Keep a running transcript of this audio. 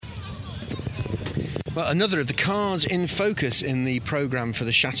Well, another of the cars in focus in the programme for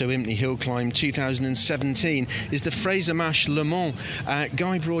the Chateau Impney Hill Climb 2017 is the Fraser Nash Le Mans.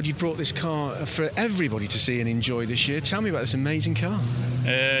 Guy Broad, you've brought this car for everybody to see and enjoy this year. Tell me about this amazing car.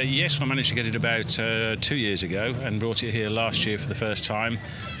 Yes, I managed to get it about 2 years ago and brought it here last year for the first time.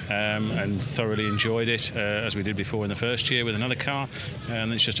 And thoroughly enjoyed it as we did before in the first year with another car,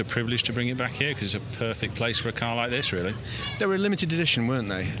 and it's just a privilege to bring it back here because it's a perfect place for a car like this, really. They were a limited edition, weren't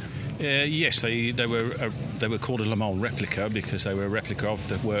they? Yes, they were called a Le Mans replica because they were a replica of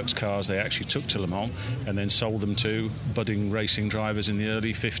the works cars they actually took to Le Mans and then sold them to budding racing drivers in the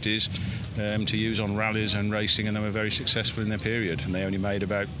early 50s to use on rallies and racing, and they were very successful in their period, and they only made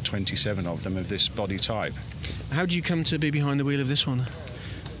about 27 of them of this body type. How do you come to be behind the wheel of this one?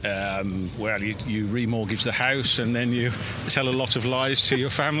 Well, you remortgage the house and then you tell a lot of lies to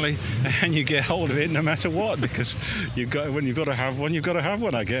your family and you get hold of it no matter what, because when you've got to have one, you've got to have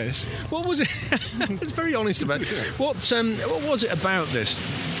one, I guess. What was it? I was very honest about it. What was it about this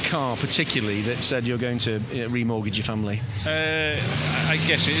car particularly that said you're going to remortgage your family? I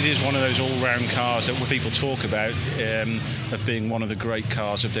guess it is one of those all-round cars that people talk about of being one of the great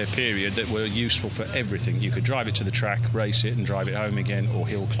cars of their period that were useful for everything. You could drive it to the track, race it and drive it home again, or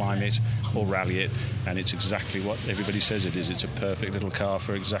hill climb it or rally it, and it's exactly what everybody says it is. It's a perfect little car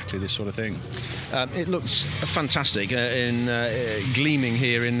for exactly this sort of thing. It looks fantastic in gleaming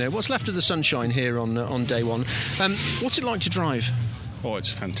here in what's left of the sunshine here on day one. What's it like to drive? Oh,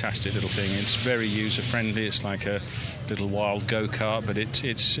 it's a fantastic little thing. It's very user-friendly. It's like a little wild go-kart, but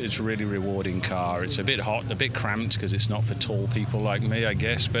it's a really rewarding car. It's a bit hot, a bit cramped because it's not for tall people like me, I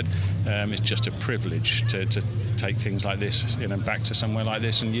guess, but it's just a privilege to take things like this back to somewhere like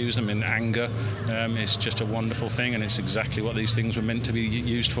this and use them in anger. It's just a wonderful thing, and it's exactly what these things were meant to be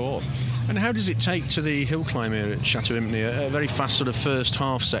used for. And how does it take to the hill climb here at Chateau Impney? A very fast sort of first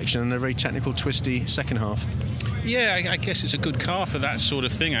half section and a very technical, twisty second half. Yeah, I guess it's a good car for that sort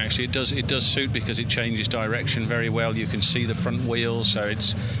of thing, actually. It does suit because it changes direction very well. You can see the front wheels, so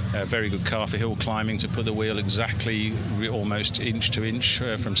it's a very good car for hill climbing to put the wheel exactly almost inch to inch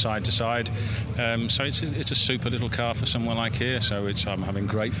from side to side. So it's a super little car for someone like here. So I'm having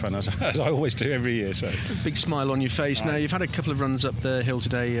great fun, as I always do every year. So big smile on your face. Now, you've had a couple of runs up the hill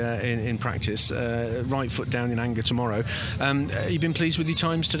today in practice. Right foot down in anger tomorrow. Have you been pleased with your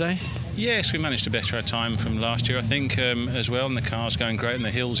times today? Yes, we managed to better our time from last year, I think, as well, and the car's going great, and the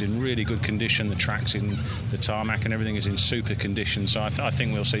hill's in really good condition, the track's in the tarmac and everything is in super condition, so I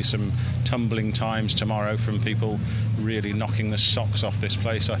think we'll see some tumbling times tomorrow from people really knocking the socks off this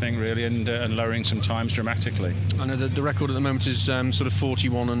place, I think, really, and lowering some times dramatically. I know that the record at the moment is sort of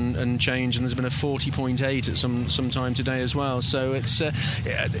 41 and change, and there's been a 40.8 at some time today as well, so it's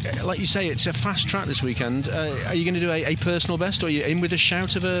like you say, it's a fast track this weekend. Are you going to do a personal best, or are you in with a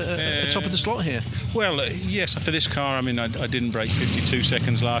shout of a top of the slot here? Well, yes, for this car, I mean, I didn't break 52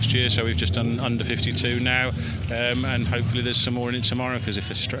 seconds last year, so we've just done under 52 now, and hopefully there's some more in it tomorrow, because if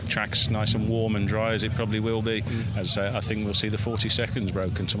the track's nice and warm and dry, as it probably will be, as I think we'll see the 40 seconds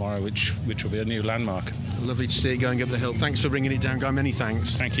broken tomorrow, which will be a new landmark. Lovely to see it going up the hill. Thanks for bringing it down, Guy. Many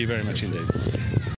thanks. Thank you very much indeed.